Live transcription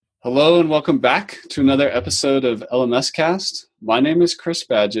Hello and welcome back to another episode of LMS Cast. My name is Chris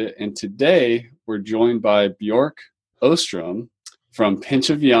Badgett, and today we're joined by Bjork Ostrom from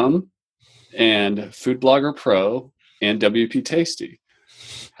Pinch of Yum and Food Blogger Pro and WP Tasty.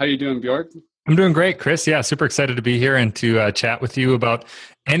 How you doing, Bjork? I'm doing great, Chris. Yeah, super excited to be here and to chat with you about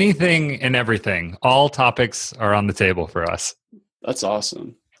anything and everything. All topics are on the table for us. That's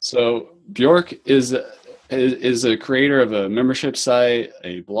awesome. So Bjork is a creator of a membership site,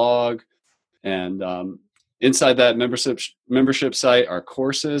 a blog, and inside that membership site are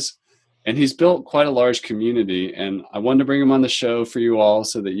courses. And he's built quite a large community. And I wanted to bring him on the show for you all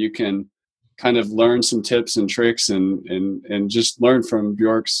so that you can kind of learn some tips and tricks and just learn from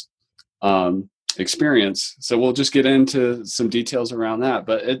Bjork's experience. So we'll just get into some details around that.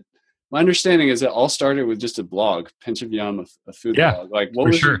 But my understanding is it all started with just a blog, Pinch of Yum, a food blog. Like,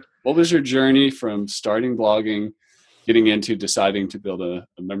 what was your journey from starting blogging, getting into deciding to build a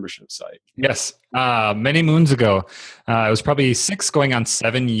membership site? Yes. Many moons ago. It was probably 6 going on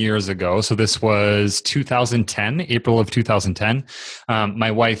 7 years ago. So this was 2010, April of 2010.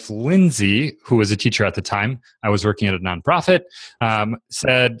 My wife, Lindsay, who was a teacher at the time, I was working at a nonprofit,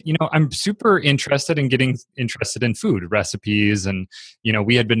 said, I'm super interested in getting interested in food recipes. And,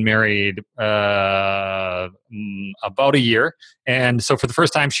 we had been married about a year. And so for the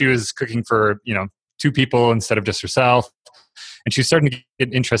first time, she was cooking for, 2 people instead of just herself. And she was starting to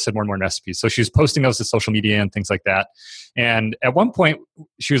get interested more and more in recipes. So she was posting those to social media and things like that. And at one point,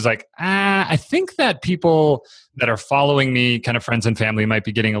 she was like, I think that people that are following me, kind of friends and family, might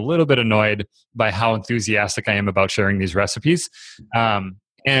be getting a little bit annoyed by how enthusiastic I am about sharing these recipes.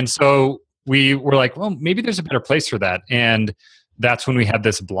 And so we were like, well, maybe there's a better place for that. And that's when we had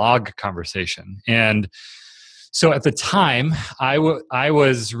this blog conversation. And so at the time, I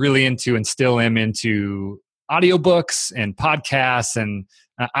was really into and still am into audiobooks and podcasts. And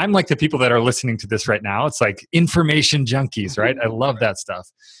I'm like the people that are listening to this right now. It's like information junkies, right? I love that stuff.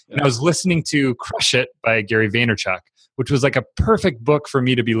 Yeah. And I was listening to Crush It by Gary Vaynerchuk, which was like a perfect book for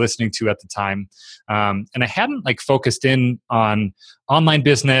me to be listening to at the time. And I hadn't focused in on online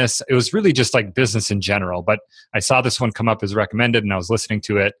business. It was really just like business in general, but I saw this one come up as recommended and I was listening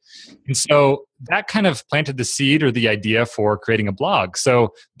to it. And so that kind of planted the seed or the idea for creating a blog.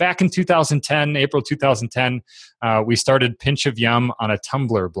 So back in 2010, April 2010, we started Pinch of Yum on a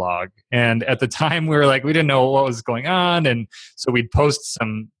Tumblr blog. And at the time we didn't know what was going on. And so we'd post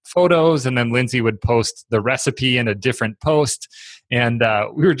some photos and then Lindsay would post the recipe in a different post. And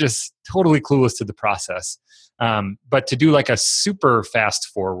we were just totally clueless to the process. But to do a super fast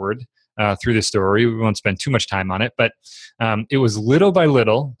forward through the story, we won't spend too much time on it, but it was little by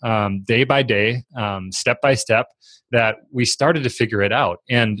little, day by day, step by step, that we started to figure it out.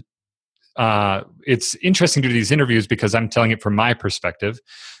 And it's interesting to do these interviews because I'm telling it from my perspective,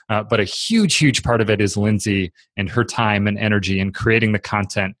 but a huge, huge part of it is Lindsay and her time and energy in creating the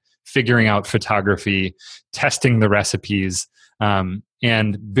content, figuring out photography, testing the recipes,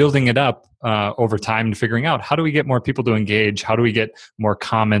 and building it up over time and figuring out how do we get more people to engage? How do we get more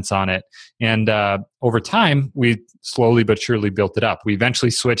comments on it? And over time, we slowly but surely built it up. We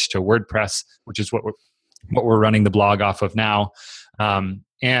eventually switched to WordPress, which is what we're running the blog off of now.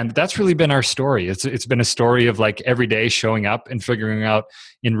 And that's really been our story. It's been a story of every day showing up and figuring out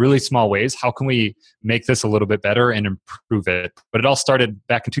in really small ways, how can we make this a little bit better and improve it? But it all started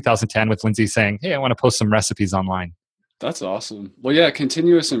back in 2010 with Lindsay saying, hey, I want to post some recipes online. That's awesome. Well, yeah,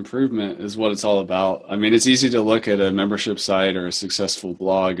 continuous improvement is what it's all about. I mean, it's easy to look at a membership site or a successful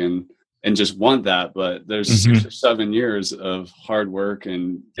blog and just want that, but there's 6 or 7 years of hard work,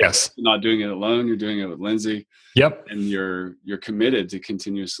 and yes, you're not doing it alone. You're doing it with Lindsay. Yep. And you're committed to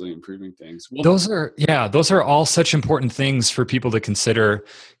continuously improving things. Well, those are all such important things for people to consider,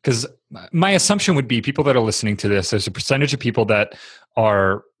 because my assumption would be people that are listening to this, there's a percentage of people that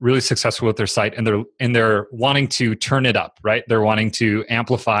are really successful with their site and they're wanting to turn it up, right? They're wanting to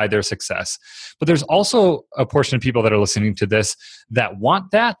amplify their success. But there's also a portion of people that are listening to this that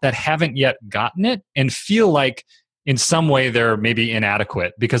want that haven't yet gotten it and feel like in some way they're maybe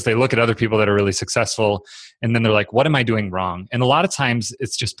inadequate because they look at other people that are really successful and then they're like, what am I doing wrong? And a lot of times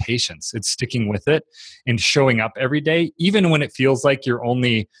it's just patience. It's sticking with it and showing up every day, even when it feels like you're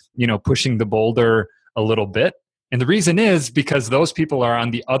only, pushing the boulder a little bit. And the reason is because those people are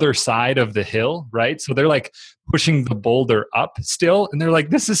on the other side of the hill, right? So they're pushing the boulder up still. And they're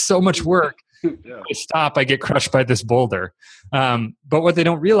like, this is so much work. Yeah. I stop, I get crushed by this boulder. But what they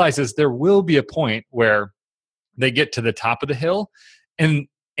don't realize is there will be a point where they get to the top of the hill and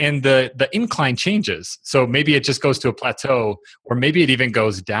and the incline changes. So maybe it just goes to a plateau, or maybe it even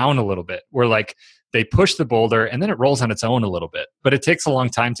goes down a little bit, where like they push the boulder and then it rolls on its own a little bit. But it takes a long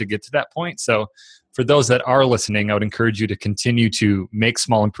time to get to that point. So for those that are listening, I would encourage you to continue to make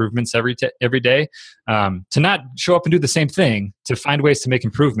small improvements every day, to not show up and do the same thing, to find ways to make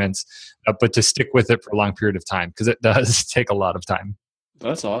improvements, but to stick with it for a long period of time, because it does take a lot of time.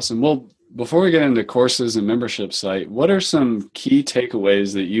 That's awesome. Well, before we get into courses and membership site, what are some key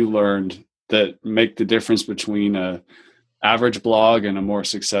takeaways that you learned that make the difference between a average blog and a more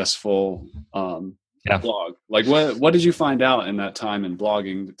successful blog? Like what did you find out in that time in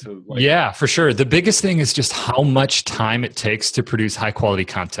blogging to Yeah, for sure. The biggest thing is just how much time it takes to produce high quality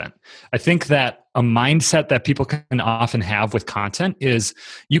content. I think that a mindset that people can often have with content is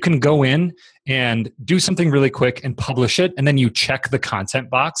you can go in and do something really quick and publish it, and then you check the content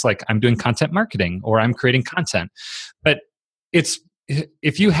box, like I'm doing content marketing or I'm creating content. But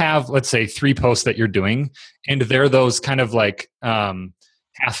if you have, let's say, 3 posts that you're doing, and they're those kind of like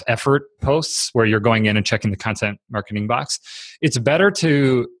half effort posts where you're going in and checking the content marketing box, it's better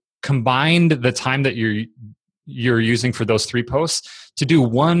to combine the time that you're using for those 3 posts to do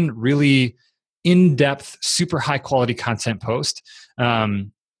one really in-depth, super high quality content post,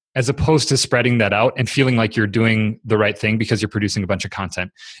 as opposed to spreading that out and feeling like you're doing the right thing because you're producing a bunch of content.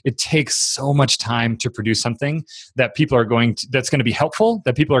 It takes so much time to produce something that that's going to be helpful,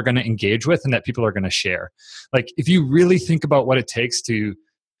 that people are going to engage with, and that people are going to share. Like if you really think about what it takes to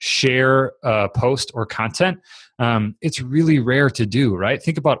share a post or content, it's really rare to do, right?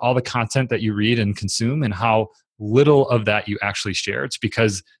 Think about all the content that you read and consume and how little of that you actually share. It's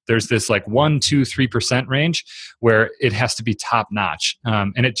because there's this like 1, 2, 3% range where it has to be top notch.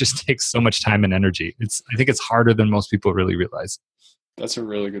 And it just takes so much time and energy. I think it's harder than most people really realize. That's a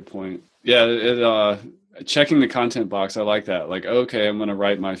really good point. Yeah. Checking the content box. I like that. Like, okay, I'm going to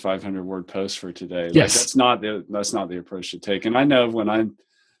write my 500 word post for today. Yes. Like, that's not the approach to take. And I know when I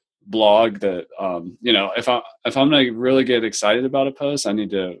blog that, if I'm going to really get excited about a post,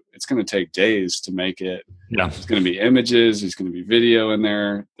 it's going to take days to make it. Yeah. There's going to be images, there's going to be video in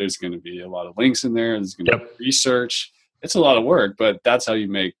there. There's going to be a lot of links in there. There's going to be research. It's a lot of work, but that's how you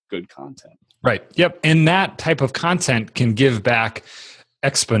make good content. Right. Yep. And that type of content can give back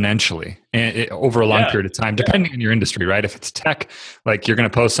exponentially over a long period of time, depending on your industry, right? If it's tech, like you're going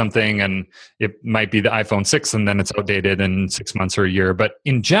to post something and it might be the iPhone 6 and then it's outdated in 6 months or a year. But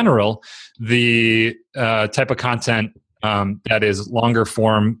in general, the type of content that is longer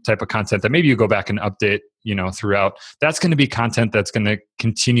form type of content that maybe you go back and update, throughout, that's going to be content that's going to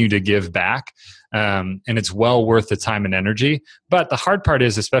continue to give back. And it's well worth the time and energy. But the hard part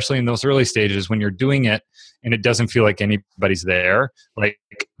is, especially in those early stages, when you're doing it and it doesn't feel like anybody's there, like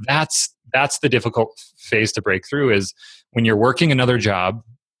that's the difficult phase to break through, is when you're working another job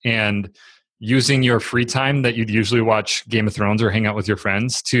and using your free time that you'd usually watch Game of Thrones or hang out with your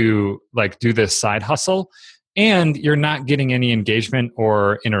friends to like do this side hustle, and you're not getting any engagement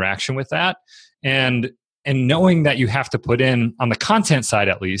or interaction with that. And knowing that you have to put in, on the content side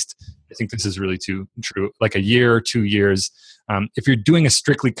at least, I think this is really true, like a year, 2 years. If you're doing a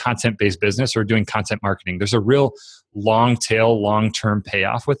strictly content-based business or doing content marketing, there's a real long tail, long-term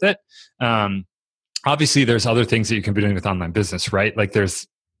payoff with it. Obviously, there's other things that you can be doing with online business, right? Like there's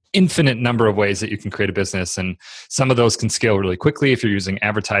infinite number of ways that you can create a business, and some of those can scale really quickly if you're using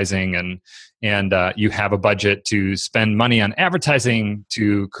advertising and you have a budget to spend money on advertising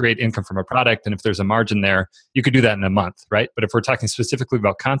to create income from a product. And if there's a margin there, you could do that in a month, right? But if we're talking specifically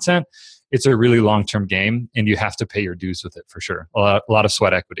about content, it's a really long-term game, and you have to pay your dues with it for sure. A lot of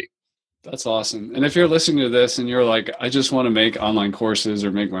sweat equity. That's awesome. And if you're listening to this and you're like, I just want to make online courses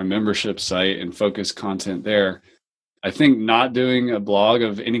or make my membership site and focus content there, I think not doing a blog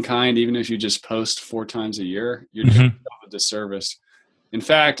of any kind, even if you just post 4 times a year, you're doing yourself a disservice. In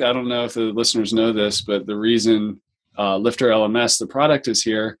fact, I don't know if the listeners know this, but the reason Lifter LMS, the product, is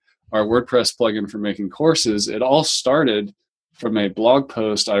here, our WordPress plugin for making courses, it all started from a blog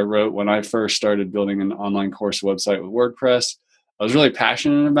post I wrote when I first started building an online course website with WordPress. I was really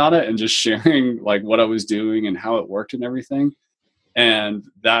passionate about it and just sharing like what I was doing and how it worked and everything. And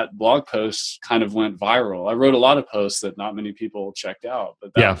that blog post kind of went viral. I wrote a lot of posts that not many people checked out,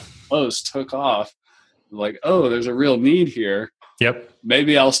 but that post took off. Like, oh, there's a real need here. Yep.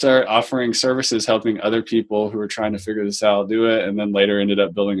 Maybe I'll start offering services, helping other people who are trying to figure this out do it. And then later ended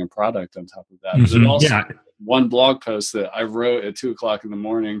up building a product on top of that. But also one blog post that I wrote at 2:00 in the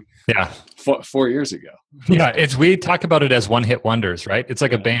morning. 4 years ago. We talk about it as one-hit wonders, right? It's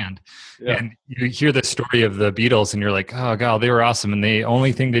like a band. And you hear the story of the Beatles and you're like, oh God, they were awesome. And the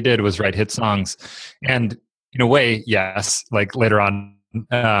only thing they did was write hit songs. And in a way, yes, like later on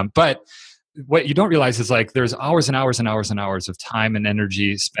But what you don't realize is like there's hours and hours and hours and hours of time and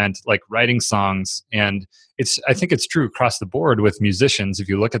energy spent like writing songs. And I think it's true across the board with musicians. If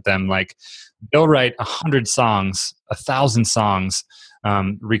you look at them, like they'll write 100 songs, 1,000 songs,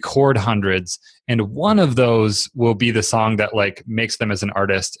 record hundreds, and one of those will be the song that like makes them as an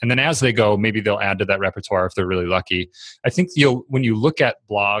artist. And then as they go, maybe they'll add to that repertoire if they're really lucky. I think when you look at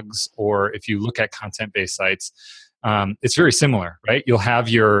blogs or if you look at content-based sites, it's very similar, right? You'll have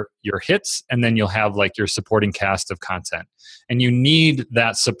your hits, and then you'll have like your supporting cast of content. And you need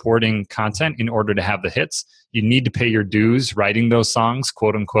that supporting content in order to have the hits. You need to pay your dues writing those songs,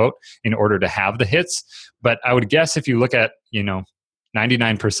 quote unquote, in order to have the hits. But I would guess if you look at,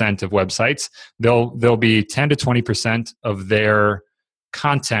 99% of websites, there'll be 10 to 20% of their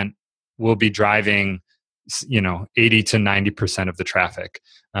content will be driving 80 to 90% of the traffic.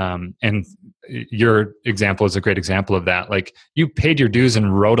 And your example is a great example of that. Like you paid your dues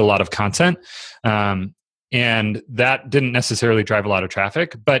and wrote a lot of content. And that didn't necessarily drive a lot of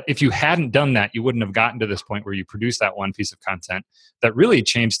traffic. But if you hadn't done that, you wouldn't have gotten to this point where you produced that one piece of content that really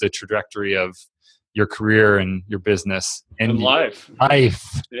changed the trajectory of your career and your business and life.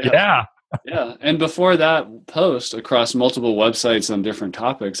 Yeah. Yeah. And before that post across multiple websites on different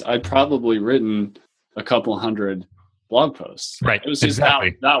topics, I'd probably written a couple hundred blog posts. Right. It was just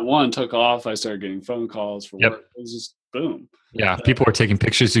that one took off. I started getting phone calls for work. It was just boom. Yeah. People were taking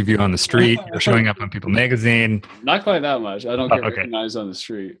pictures of you on the street. You're showing up on People Magazine. Not quite that much. I don't get recognized on the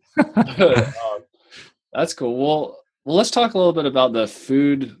street. That's cool. Well, let's talk a little bit about the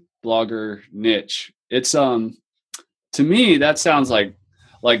food blogger niche. It's to me that sounds like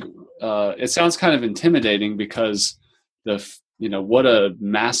it sounds kind of intimidating because what a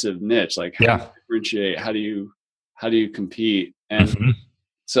massive niche. Like how do you differentiate? How do you compete? And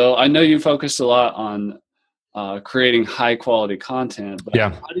so I know you focused a lot on creating high quality content, but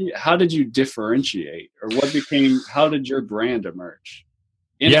how did you differentiate, or how did your brand emerge?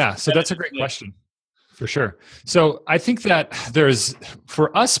 So that's a great question. For sure. So I think that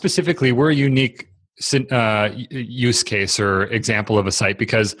for us specifically, we're a unique use case or example of a site,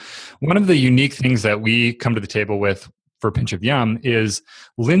 because one of the unique things that we come to the table with for Pinch of Yum is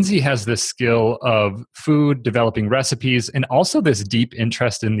Lindsay has this skill of food, developing recipes, and also this deep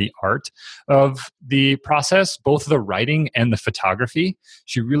interest in the art of the process, both the writing and the photography.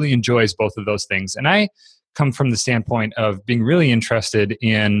 She really enjoys both of those things. And I come from the standpoint of being really interested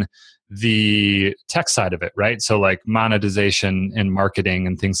in the tech side of it, right? So like monetization and marketing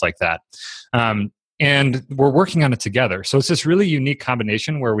and things like that. And we're working on it together. So it's this really unique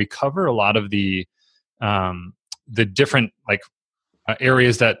combination where we cover a lot of the different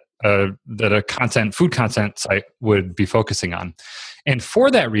areas that a food content site would be focusing on. And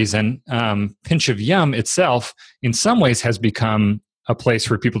for that reason, Pinch of Yum itself, in some ways, has become a place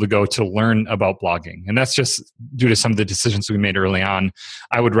for people to go to learn about blogging. And that's just due to some of the decisions we made early on.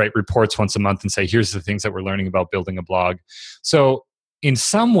 I would write reports once a month and say, here's the things that we're learning about building a blog. So in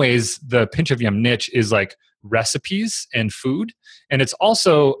some ways, the Pinch of Yum niche is like recipes and food. And it's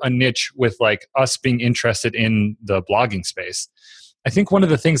also a niche with like us being interested in the blogging space. I think one of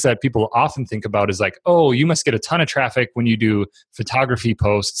the things that people often think about is like, oh, you must get a ton of traffic when you do photography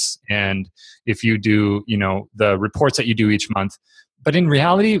posts and if you do, the reports that you do each month. But in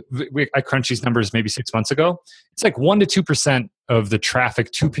reality, I crunched these numbers maybe 6 months ago. It's like 1% to 2% of the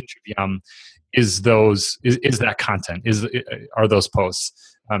traffic to Pinch of Yum is that content, are those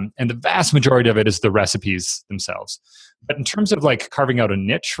posts. And the vast majority of it is the recipes themselves. But in terms of like carving out a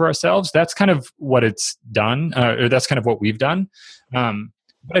niche for ourselves, that's kind of what it's done, or that's kind of what we've done. What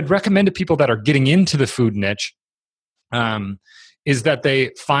I'd recommend to people that are getting into the food niche is that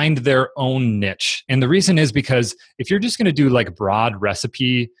they find their own niche. And the reason is because if you're just going to do like broad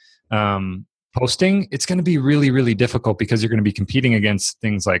recipe posting, it's going to be really, really difficult because you're going to be competing against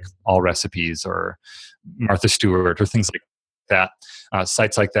things like All Recipes or Martha Stewart or things like that,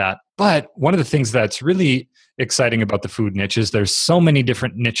 sites like that. But one of the things that's really exciting about the food niche is there's so many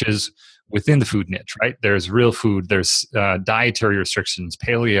different niches within the food niche, right? There's real food, there's dietary restrictions,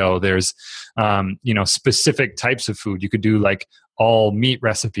 paleo, there's specific types of food. You could do like all meat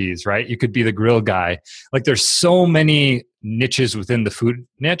recipes, right? You could be the grill guy. Like there's so many niches within the food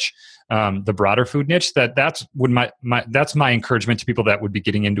niche, the broader food niche, that's my encouragement to people that would be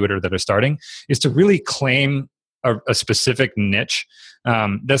getting into it or that are starting, is to really claim a specific niche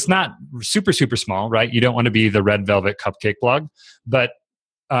that's not super, super small, right? You don't want to be the red velvet cupcake blog, but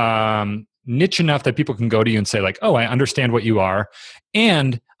niche enough that people can go to you and say like, oh, I understand what you are.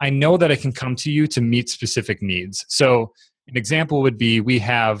 And I know that I can come to you to meet specific needs. So an example would be we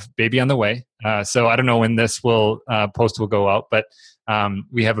have baby on the way. So I don't know when this post will go out, but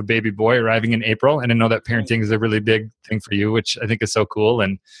we have a baby boy arriving in April, and I know that parenting is a really big thing for you, which I think is so cool,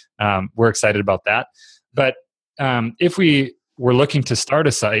 and we're excited about that. But if we were looking to start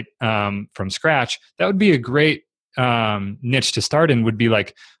a site from scratch, that would be a great niche to start in. Would be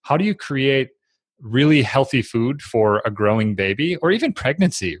like, how do you create really healthy food for a growing baby or even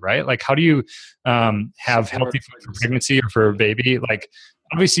pregnancy, right? Like, how do you have healthy food for pregnancy or for a baby? Like,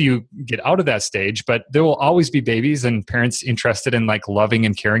 obviously you get out of that stage, but there will always be babies and parents interested in like loving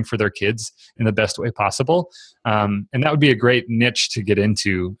and caring for their kids in the best way possible. And that would be a great niche to get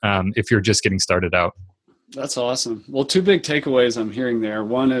into if you're just getting started out. That's awesome. Well, two big takeaways I'm hearing there.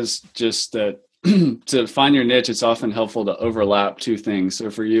 One is just that to find your niche, it's often helpful to overlap two things.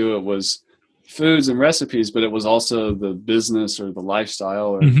 So for you, it was foods and recipes, but it was also the business or the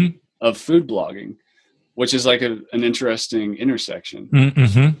lifestyle of food blogging, which is like an interesting intersection.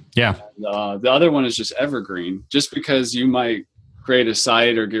 Yeah. And, the other one is just evergreen. Just because you might create a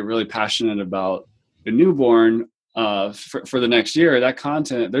site or get really passionate about a newborn for the next year, that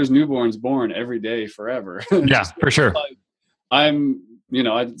content, there's newborns born every day forever. Yeah, for sure.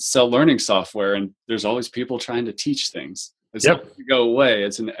 I sell learning software, and there's always people trying to teach things. It's not going to go away.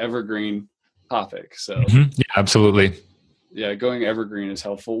 It's an evergreen topic. So yeah, absolutely. Yeah, going evergreen is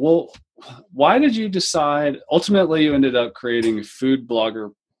helpful. Well, why did you decide, ultimately you ended up creating Food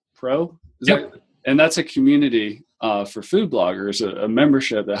Blogger Pro? And that's a community for food bloggers, a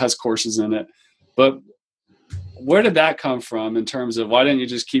membership that has courses in it. But where did that come from in terms of why didn't you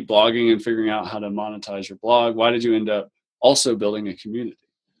just keep blogging and figuring out how to monetize your blog? Why did you end up also building a community?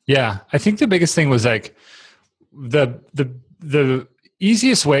 Yeah, I think the biggest thing was like the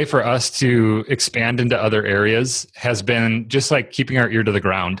easiest way for us to expand into other areas has been just like keeping our ear to the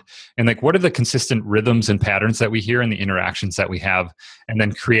ground and like, what are the consistent rhythms and patterns that we hear in the interactions that we have, and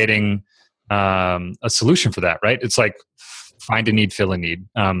then creating a solution for that, right? It's like find a need, fill a need.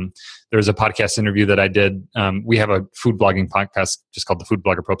 There's a podcast interview that I did. We have a food blogging podcast just called the Food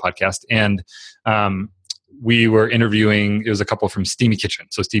Blogger Pro podcast. And we were interviewing, it was a couple from Steamy Kitchen,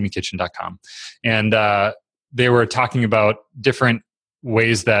 so steamykitchen.com. And they were talking about different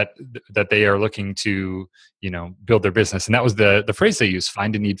ways that they are looking to, build their business. And that was the phrase they use,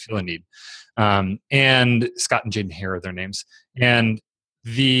 find a need, fill a need. And Scott and Jaden Hare are their names. And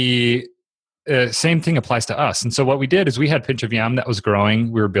the same thing applies to us. And so what we did is we had Pinch of Yum that was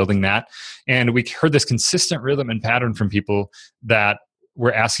growing. We were building that. And we heard this consistent rhythm and pattern from people that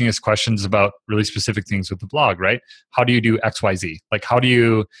were asking us questions about really specific things with the blog, right? How do you do XYZ? Like, how do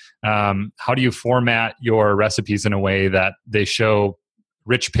you format your recipes in a way that they show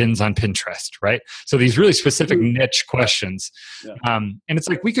rich pins on Pinterest, right? So these really specific niche questions. Yeah. And it's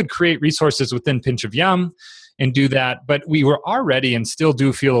like we could create resources within Pinch of Yum and do that, but we were already and still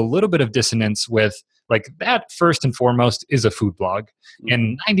do feel a little bit of dissonance with like that. First and foremost is a food blog,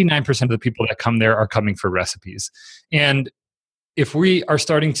 and 99% of the people that come there are coming for recipes. And if we are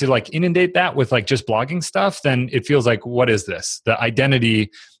starting to like inundate that with like just blogging stuff, then it feels like, what is this? The identity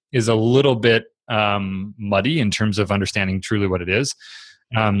is a little bit muddy in terms of understanding truly what it is.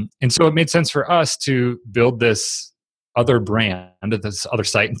 And so it made sense for us to build this other brand, this other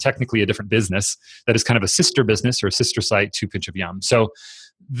site, and technically a different business that is kind of a sister business or a sister site to Pinch of Yum. So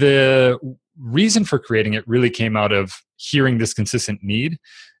the reason for creating it really came out of hearing this consistent need.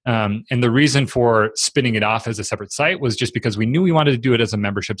 And the reason for spinning it off as a separate site was just because we knew we wanted to do it as a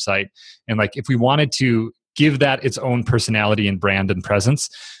membership site. And like, if we wanted to give that its own personality and brand and presence,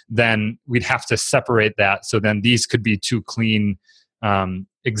 then we'd have to separate that. So then these could be two clean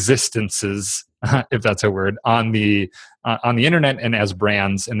existences, if that's a word, on the internet and as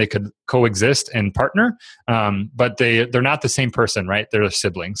brands, and they could coexist and partner. But they're not the same person, right? They're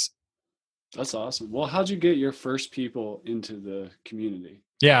siblings. That's awesome. Well, how'd you get your first people into the community?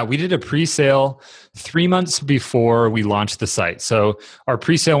 Yeah, we did a pre-sale 3 months before we launched the site. So our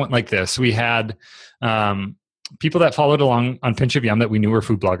pre-sale went like this. We had people that followed along on Pinch of Yum that we knew were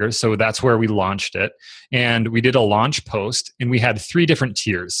food bloggers. So that's where we launched it. And we did a launch post, and we had 3 different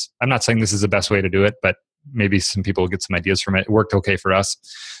tiers. I'm not saying this is the best way to do it, but maybe some people will get some ideas from it. It worked okay for us.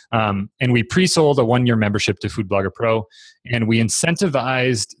 And we pre-sold a 1-year membership to Food Blogger Pro, and we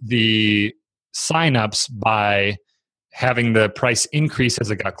incentivized the signups by having the price increase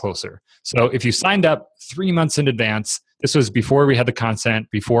as it got closer. So if you signed up 3 months in advance, this was before we had the content,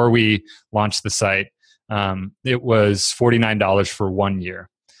 before we launched the site, it was $49 for 1 year.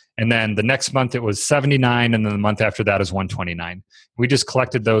 And then the next month it was $79, and then the month after that is $129. We just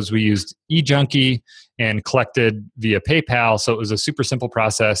collected those. We used eJunkie and collected via PayPal. So it was a super simple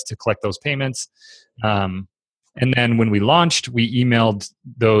process to collect those payments. And then when we launched, we emailed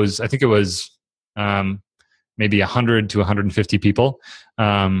those, I think it was maybe 100 to 150 people.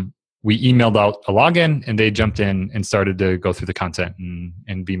 We emailed out a login and they jumped in and started to go through the content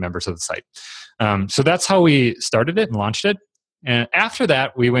and be members of the site. So that's how we started it and launched it. And after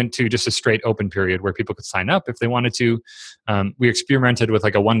that, we went to just a straight open period where people could sign up if they wanted to. We experimented with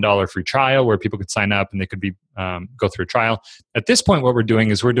like a $1 free trial where people could sign up and they could be go through a trial. At this point, what we're doing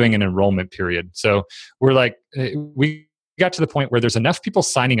is we're doing an enrollment period. So we're like, we got to the point where there's enough people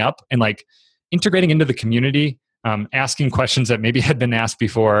signing up and like integrating into the community, asking questions that maybe had been asked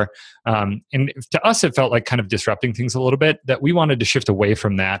before. And to us, it felt like kind of disrupting things a little bit, that we wanted to shift away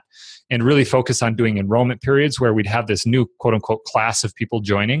from that and really focus on doing enrollment periods where we'd have this new quote unquote class of people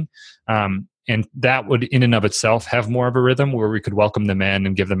joining. And that would in and of itself have more of a rhythm where we could welcome them in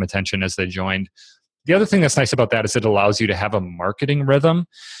and give them attention as they joined. The other thing that's nice about that is it allows you to have a marketing rhythm.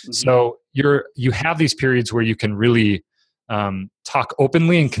 Mm-hmm. So you have these periods where you can really talk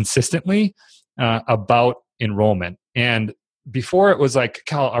openly and consistently about enrollment. And before it was like,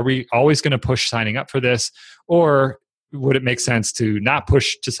 Cal, are we always going to push signing up for this? Or would it make sense to not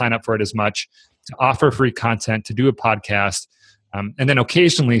push to sign up for it as much, to offer free content, to do a podcast, and then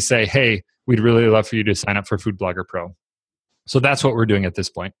occasionally say, hey, we'd really love for you to sign up for Food Blogger Pro. So that's what we're doing at this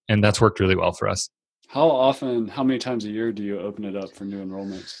point, and that's worked really well for us. How many times a year do you open it up for new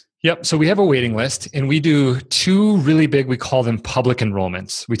enrollments? Yep. So we have a waiting list and we do two really big, we call them public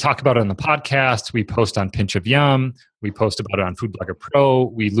enrollments. We talk about it on the podcast. We post on Pinch of Yum. We post about it on Food Blogger Pro.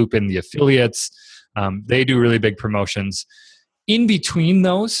 We loop in the affiliates. They do really big promotions. In between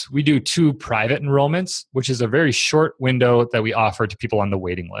those, we do two private enrollments, which is a very short window that we offer to people on the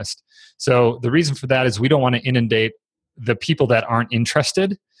waiting list. So the reason for that is we don't want to inundate the people that aren't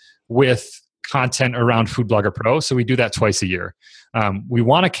interested with content around Food Blogger Pro. So we do that twice a year. We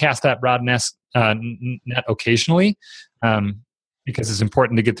want to cast that broad net occasionally because it's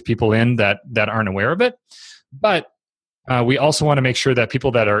important to get the people in that aren't aware of it. But we also want to make sure that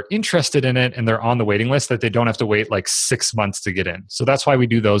people that are interested in it and they're on the waiting list, that they don't have to wait like 6 months to get in. So that's why we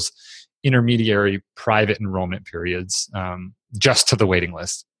do those intermediary private enrollment periods just to the waiting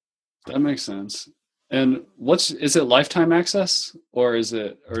list. That makes sense. And is it lifetime access or is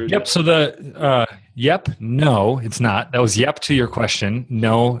it? Yep. So no, it's not. That was yep to your question.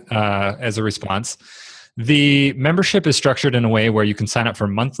 No, as a response. The membership is structured in a way where you can sign up for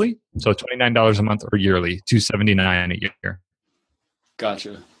monthly, so $29 a month, or yearly, $279 a year.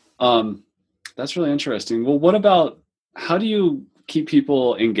 Gotcha. That's really interesting. Well, what about how do you keep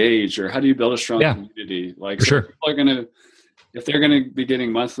people engaged, or how do you build a strong community? Like, for sure. If they're going to be getting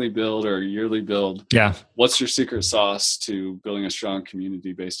monthly billed or yearly billed, what's your secret sauce to building a strong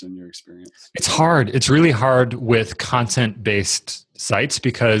community based on your experience? It's hard. It's really hard with content-based sites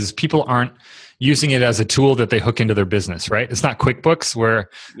because people aren't using it as a tool that they hook into their business, right? It's not QuickBooks where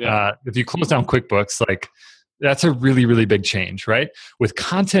if you close down QuickBooks, like that's a really, really big change, right? With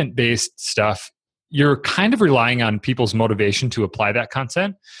content-based stuff, you're kind of relying on people's motivation to apply that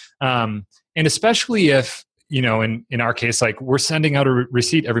content. And especially if, in our case, like we're sending out a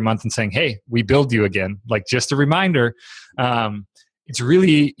receipt every month and saying, hey, we billed you again. Like just a reminder, it's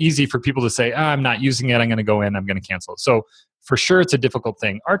really easy for people to say, I'm not using it. I'm going to go in, I'm going to cancel. So for sure, it's a difficult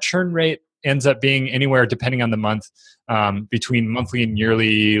thing. Our churn rate ends up being anywhere, depending on the month, between monthly and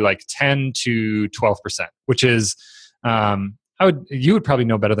yearly, like 10 to 12%, which is, you would probably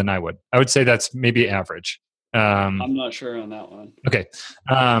know better than I would. I would say that's maybe average. I'm not sure on that one. Okay.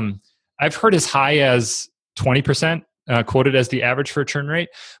 I've heard as high as 20% quoted as the average for a churn rate.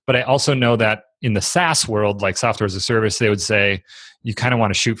 But I also know that in the SaaS world, like software as a service, they would say you kind of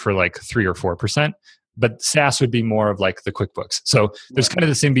want to shoot for like 3 or 4%. But SaaS would be more of like the QuickBooks. So there's kind of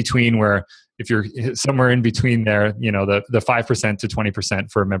this in between where if you're somewhere in between there, the 5% to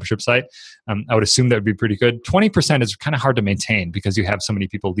 20% for a membership site, I would assume that would be pretty good. 20% is kind of hard to maintain because you have so many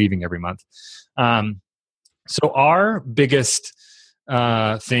people leaving every month. So our biggest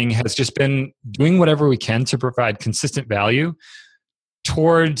thing has just been doing whatever we can to provide consistent value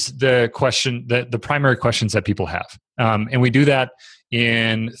towards the primary questions that people have. And we do that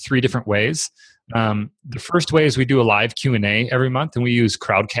in 3 different ways. The first way is we do a live Q&A every month, and we use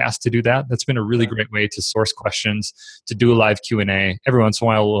Crowdcast to do that. That's been a really great way to source questions, to do a live Q&A. Every once in a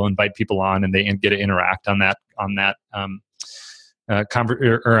while, we'll invite people on, and they get to interact on that on that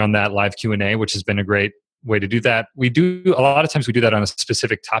live Q&A, which has been a great way to do that. A lot of times we do that on a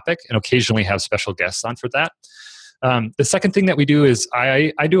specific topic, and occasionally have special guests on for that. The second thing that we do is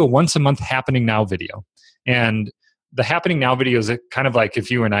I do a once a month Happening Now video, and the Happening Now video is kind of like if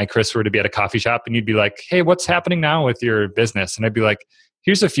you and I, Chris, were to be at a coffee shop and you'd be like, hey, what's happening now with your business? And I'd be like,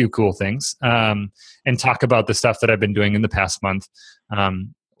 here's a few cool things, and talk about the stuff that I've been doing in the past month, or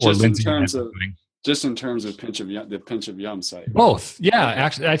Just in Lindsay and I have terms been of doing. just in terms of the Pinch of Yum site, right? Both. Yeah.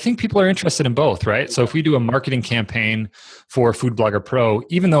 Actually, I think people are interested in both, right? So if we do a marketing campaign for Food Blogger Pro,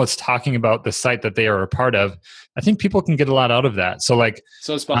 even though it's talking about the site that they are a part of, I think people can get a lot out of that. So like,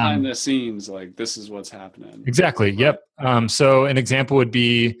 So it's behind the scenes, like this is what's happening. exactly. Right. Yep. So an example would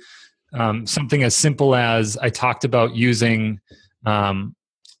be something as simple as I talked about using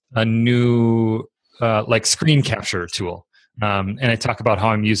a new like screen capture tool. And I talk about how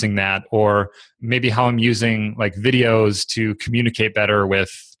I'm using that, or maybe how I'm using like videos to communicate better with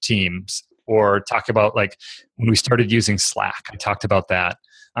teams, or talk about like when we started using Slack, I talked about that.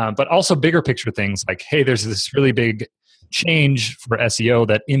 But also bigger picture things like, hey, there's this really big change for SEO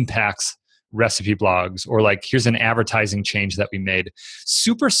that impacts recipe blogs, or like here's an advertising change that we made.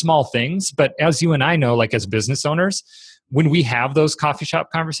 Super small things, but as you and I know, like as business owners, when we have those coffee shop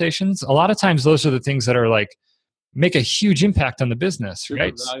conversations, a lot of times those are the things that are like make a huge impact on the business, Super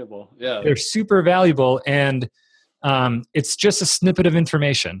right? valuable. Yeah. They're super valuable, and it's just a snippet of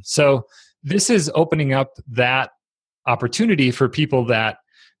information. So this is opening up that opportunity for people that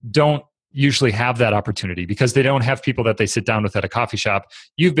don't usually have that opportunity, because they don't have people that they sit down with at a coffee shop.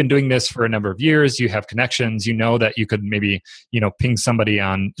 You've been doing this for a number of years. You have connections. You know that you could maybe, ping somebody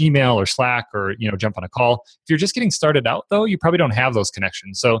on email or Slack, or, jump on a call. If you're just getting started out though, you probably don't have those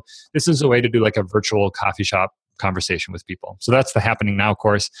connections. So this is a way to do like a virtual coffee shop conversation with people. So that's the Happening Now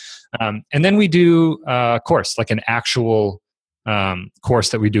course. And then we do a course, like an actual course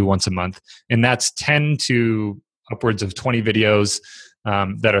that we do once a month. And that's 10 to upwards of 20 videos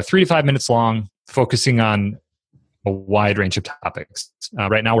that are 3 to 5 minutes long, focusing on a wide range of topics.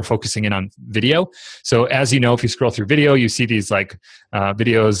 Right now, we're focusing in on video. So as you know, if you scroll through video, you see these like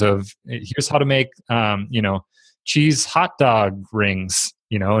videos of here's how to make, cheese hot dog rings,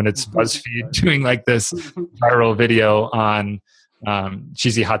 and it's BuzzFeed doing like this viral video on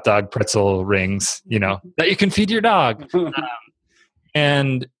cheesy hot dog pretzel rings, that you can feed your dog.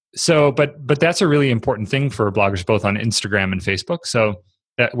 And so, but that's a really important thing for bloggers, both on Instagram and Facebook. So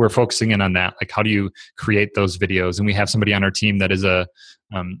that we're focusing in on that. Like, how do you create those videos? And we have somebody on our team that is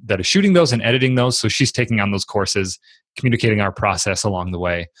shooting those and editing those. So she's taking on those courses, communicating our process along the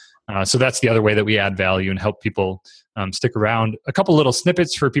way. So that's the other way that we add value and help people stick around. A couple little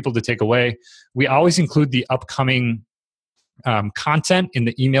snippets for people to take away. We always include the upcoming content in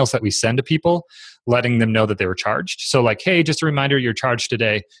the emails that we send to people, letting them know that they were charged. So like, hey, just a reminder, you're charged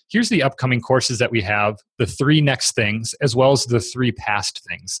today. Here's the upcoming courses that we have, the 3 next things, as well as the 3 past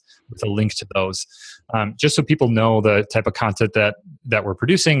things, with a link to those. Just so people know the type of content that we're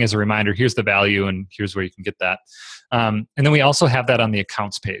producing. As a reminder, here's the value and here's where you can get that. And then we also have that on the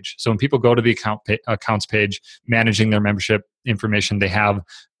accounts page. So when people go to the accounts page, managing their membership information, they have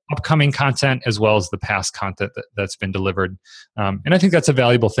upcoming content as well as the past content that's been delivered. And I think that's a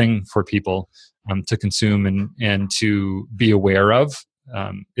valuable thing for people to consume and to be aware of,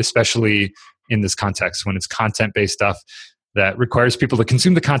 especially in this context when it's content-based stuff that requires people to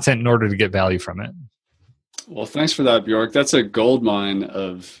consume the content in order to get value from it. Well, thanks for that, Bjork. That's a gold mine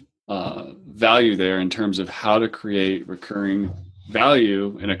of value there in terms of how to create recurring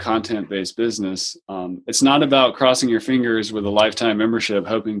value in a content-based business. It's not about crossing your fingers with a lifetime membership,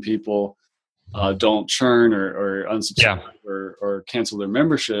 hoping people don't churn or unsubscribe or cancel their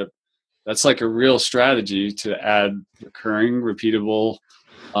membership. That's like a real strategy to add recurring, repeatable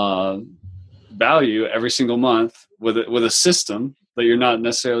value every single month with a system that you're not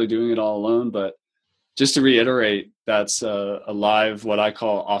necessarily doing it all alone. But just to reiterate, that's a live, what I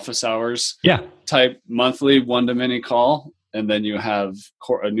call office hours type monthly one-to-many call. And then you have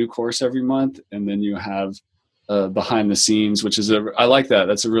a new course every month. And then you have behind the scenes, which is I like that.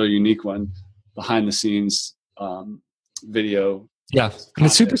 That's a really unique one. Behind the scenes video. Yeah. And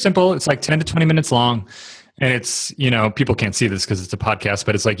it's super simple. It's like 10 to 20 minutes long. And it's, people can't see this because it's a podcast,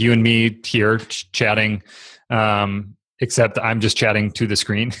 but it's like you and me here chatting, except I'm just chatting to the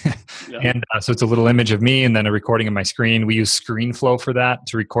screen. Yeah. And so it's a little image of me and then a recording of my screen. We use ScreenFlow for that,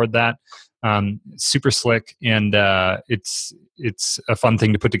 to record that. Super slick, and it's a fun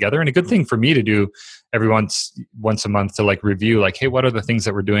thing to put together, and a good thing for me to do every once a month to like review, like, hey, what are the things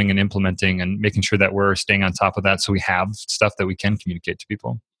that we're doing and implementing, and making sure that we're staying on top of that, so we have stuff that we can communicate to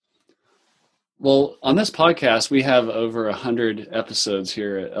people. Well, on this podcast, we have over 100 episodes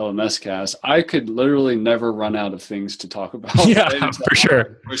here at LMScast. I could literally never run out of things to talk about. Yeah, for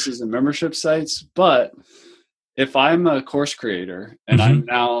sure. Courses and membership sites, but if I'm a course creator and I'm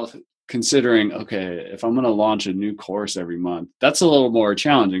now considering, okay, if I'm going to launch a new course every month, that's a little more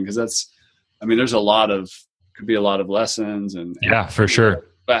challenging because there's a lot of could be a lot of lessons and Yeah, for sure.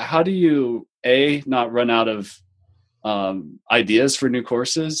 but how do you not run out of ideas for new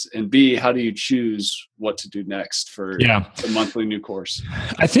courses, and B, how do you choose what to do next for the monthly new course?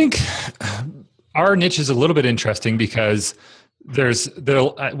 I think our niche is a little bit interesting because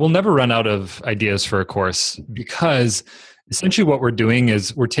we'll never run out of ideas for a course, because essentially what we're doing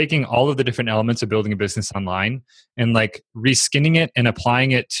is we're taking all of the different elements of building a business online and like reskinning it and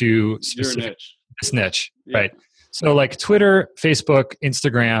applying it to specific this niche, right? So like Twitter, Facebook,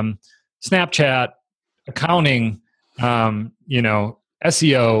 Instagram, Snapchat, accounting,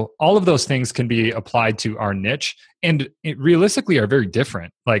 SEO, all of those things can be applied to our niche, and it realistically are very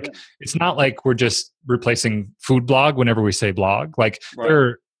different. Like it's not like we're just replacing food blog whenever we say blog. Like there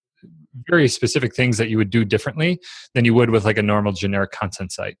are very specific things that you would do differently than you would with like a normal generic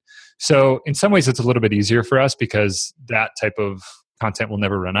content site. So in some ways it's a little bit easier for us because that type of content will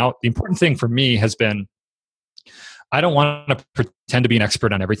never run out. The important thing for me has been, I don't want to pretend to be an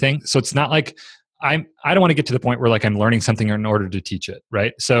expert on everything. So it's not like I don't want to get to the point where like I'm learning something in order to teach it,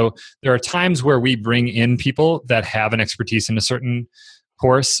 right? So there are times where we bring in people that have an expertise in a certain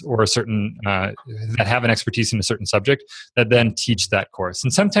course or a certain that have an expertise in a certain subject that then teach that course.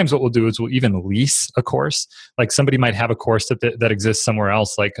 And sometimes what we'll do is we'll even lease a course. Like somebody might have a course that exists somewhere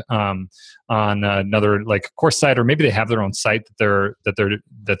else, like on another like course site, or maybe they have their own site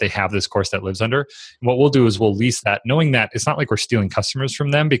that they have this course that lives under. And what we'll do is we'll lease that, knowing that it's not like we're stealing customers from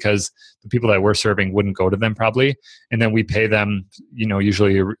them, because the people that we're serving wouldn't go to them probably. And then we pay them,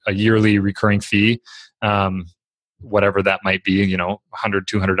 usually a yearly recurring fee. Whatever that might be, $100,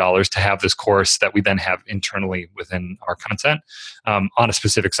 $200 to have this course that we then have internally within our content on a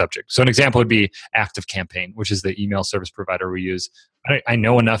specific subject. So an example would be ActiveCampaign, which is the email service provider we use. I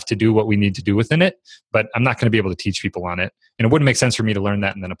know enough to do what we need to do within it, but I'm not going to be able to teach people on it. And it wouldn't make sense for me to learn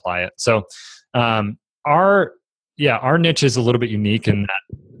that and then apply it. So our niche is a little bit unique in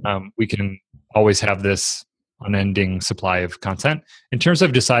that we can always have this unending supply of content. In terms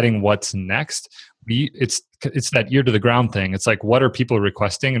of deciding what's next, it's that ear to the ground thing. It's like, what are people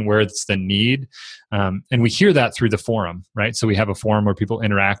requesting and where it's the need? And we hear that through the forum, right? So we have a forum where people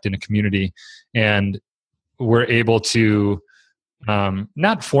interact in a community, and we're able to,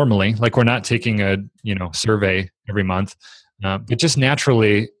 not formally, like we're not taking a, survey every month, but just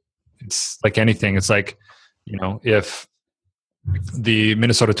naturally, it's like anything. It's like, if the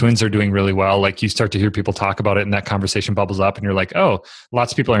Minnesota Twins are doing really well, like you start to hear people talk about it and that conversation bubbles up and you're like, oh,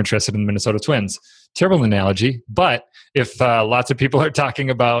 lots of people are interested in the Minnesota Twins. Terrible analogy. But if lots of people are talking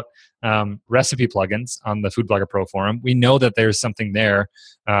about recipe plugins on the Food Blogger Pro forum, we know that there's something there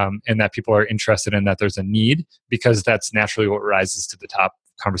and that people are interested in, that there's a need, because that's naturally what rises to the top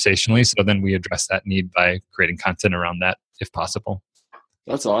conversationally. So then we address that need by creating content around that if possible.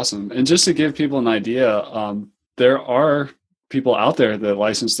 That's awesome. And just to give people an idea, there are people out there that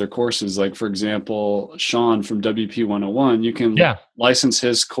license their courses. Like, for example, Sean from WP 101, you can license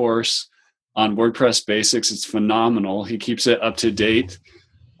his course on WordPress basics. It's phenomenal. He keeps it up to date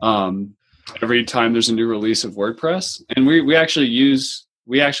every time there's a new release of WordPress. And we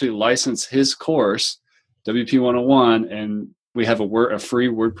actually license his course, WP 101, and we have a free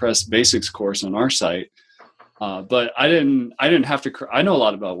WordPress basics course on our site. But I didn't have to. I know a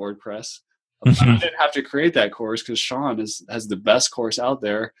lot about WordPress. I didn't have to create that course because Sean has the best course out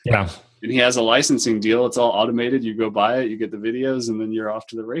there. Yeah. And he has a licensing deal. It's all automated. You go buy it, you get the videos, and then you're off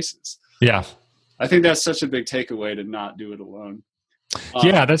to the races. Yeah. I think that's such a big takeaway to not do it alone.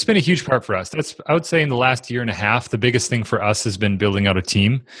 Yeah, that's been a huge part for us. I would say in the last year and a half, the biggest thing for us has been building out a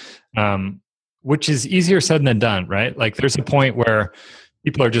team, which is easier said than done, right? Like there's a point where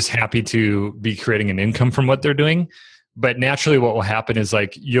people are just happy to be creating an income from what they're doing. But naturally what will happen is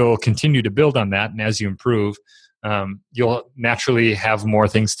like you'll continue to build on that. And as you improve, you'll naturally have more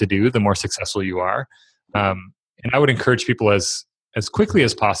things to do the more successful you are. And I would encourage people as quickly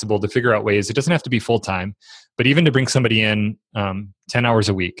as possible to figure out ways. It doesn't have to be full-time, but even to bring somebody in 10 hours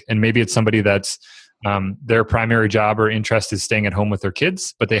a week. And maybe it's somebody that's their primary job or interest is staying at home with their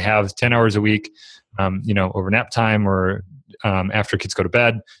kids, but they have 10 hours a week, over nap time or after kids go to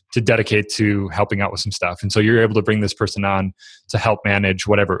bed, to dedicate to helping out with some stuff. And so you're able to bring this person on to help manage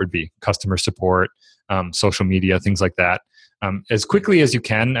whatever it would be, customer support, social media, things like that. As quickly as you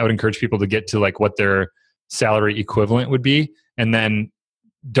can, I would encourage people to get to like what their salary equivalent would be. And then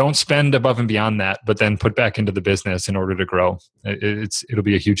don't spend above and beyond that, but then put back into the business in order to grow. It'll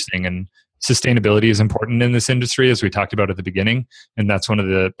be a huge thing. And sustainability is important in this industry, as we talked about at the beginning. And that's one of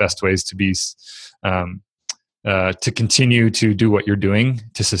the best ways to be to continue to do what you're doing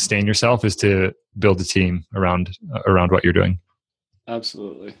to sustain yourself, is to build a team around what you're doing.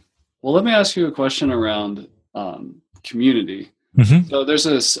 Absolutely. Well, let me ask you a question around community. Mm-hmm. So there's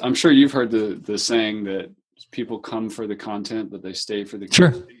this, I'm sure you've heard the saying that people come for the content, but they stay for the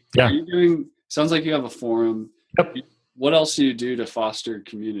community. Sure. Yeah. Are you doing, sounds like you have a forum. Yep. What else do you do to foster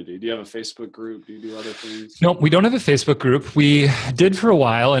community? Do you have a Facebook group? Do you do other things? No, we don't have a Facebook group. We did for a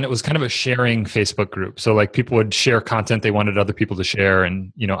while, and it was kind of a sharing Facebook group. So like people would share content they wanted other people to share,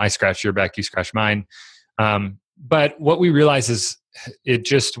 and I scratch your back, you scratch mine. But what we realized is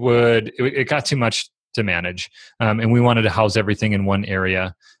it got too much to manage, and we wanted to house everything in one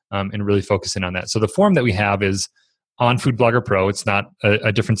area and really focus in on that. So the forum that we have is on Food Blogger Pro. It's not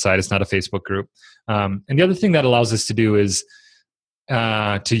a different site. It's not a Facebook group. And the other thing that allows us to do is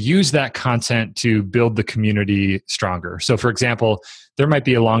to use that content to build the community stronger. So for example, there might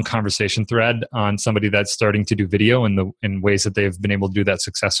be a long conversation thread on somebody that's starting to do video in ways that they've been able to do that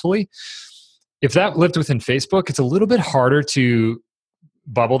successfully. If that lived within Facebook, it's a little bit harder to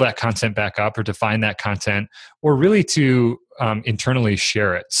bubble that content back up or to find that content or really to internally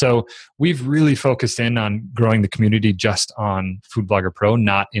share it. So we've really focused in on growing the community just on Food Blogger Pro,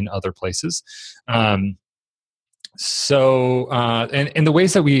 not in other places. And the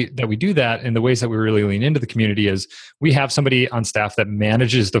ways that we do that, and the ways that we really lean into the community, is we have somebody on staff that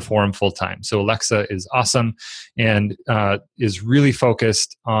manages the forum full time. So Alexa is awesome and is really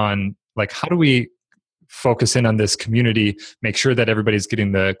focused on like, how do we focus in on this community, make sure that everybody's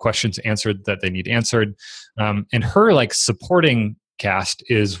getting the questions answered that they need answered. And her like supporting cast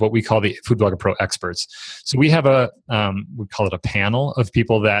is what we call the Food Blogger Pro experts. So we have we call it a panel of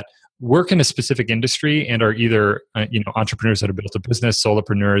people that work in a specific industry and are either entrepreneurs that have built a business,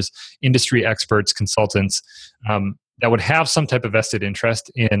 solopreneurs, industry experts, consultants that would have some type of vested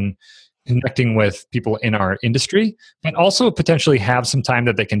interest in connecting with people in our industry, but also potentially have some time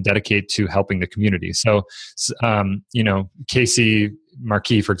that they can dedicate to helping the community. So, Casey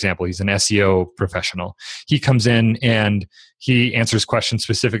Marquis, for example, he's an SEO professional. He comes in and he answers questions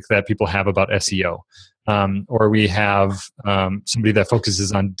specific that people have about SEO. Or we have somebody that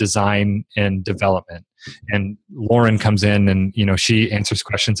focuses on design and development. And Lauren comes in and, she answers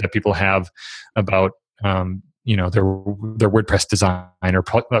questions that people have about their WordPress design or a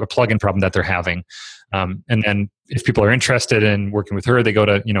plugin problem that they're having. And then if people are interested in working with her, they go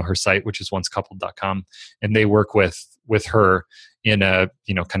to, her site, which is oncecoupled.com, and they work with her in a,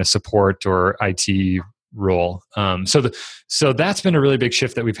 kind of support or IT role. So that's been a really big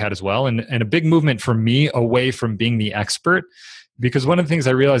shift that we've had as well. And a big movement for me away from being the expert, because one of the things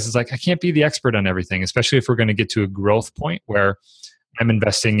I realized is like, I can't be the expert on everything, especially if we're going to get to a growth point where I'm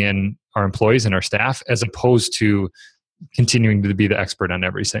investing in our employees and our staff, as opposed to continuing to be the expert on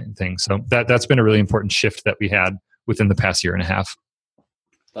everything. So that's been a really important shift that we had within the past year and a half.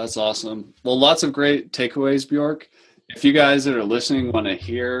 That's awesome. Well, lots of great takeaways, Bjork. If you guys that are listening want to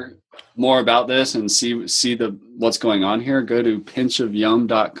hear more about this and see what's going on here, go to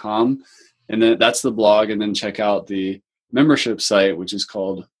pinchofyum.com, and then that's the blog, and then check out the membership site, which is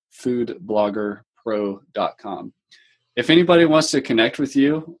called foodbloggerpro.com. If anybody wants to connect with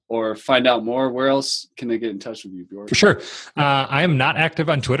you or find out more, where else can they get in touch with you, Bjork? For sure. I am not active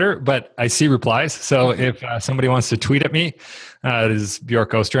on Twitter, but I see replies. So if somebody wants to tweet at me, it is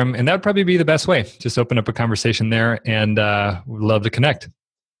Bjork Ostrom, and that would probably be the best way. Just open up a conversation there, and we'd love to connect.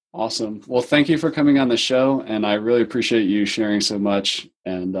 Awesome. Well, thank you for coming on the show, and I really appreciate you sharing so much.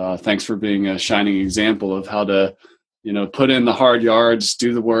 And thanks for being a shining example of how to, put in the hard yards,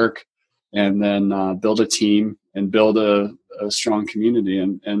 do the work, and then build a team and build a strong community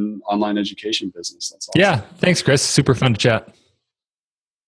and online education business. That's awesome. Yeah. Thanks, Chris. Super fun to chat.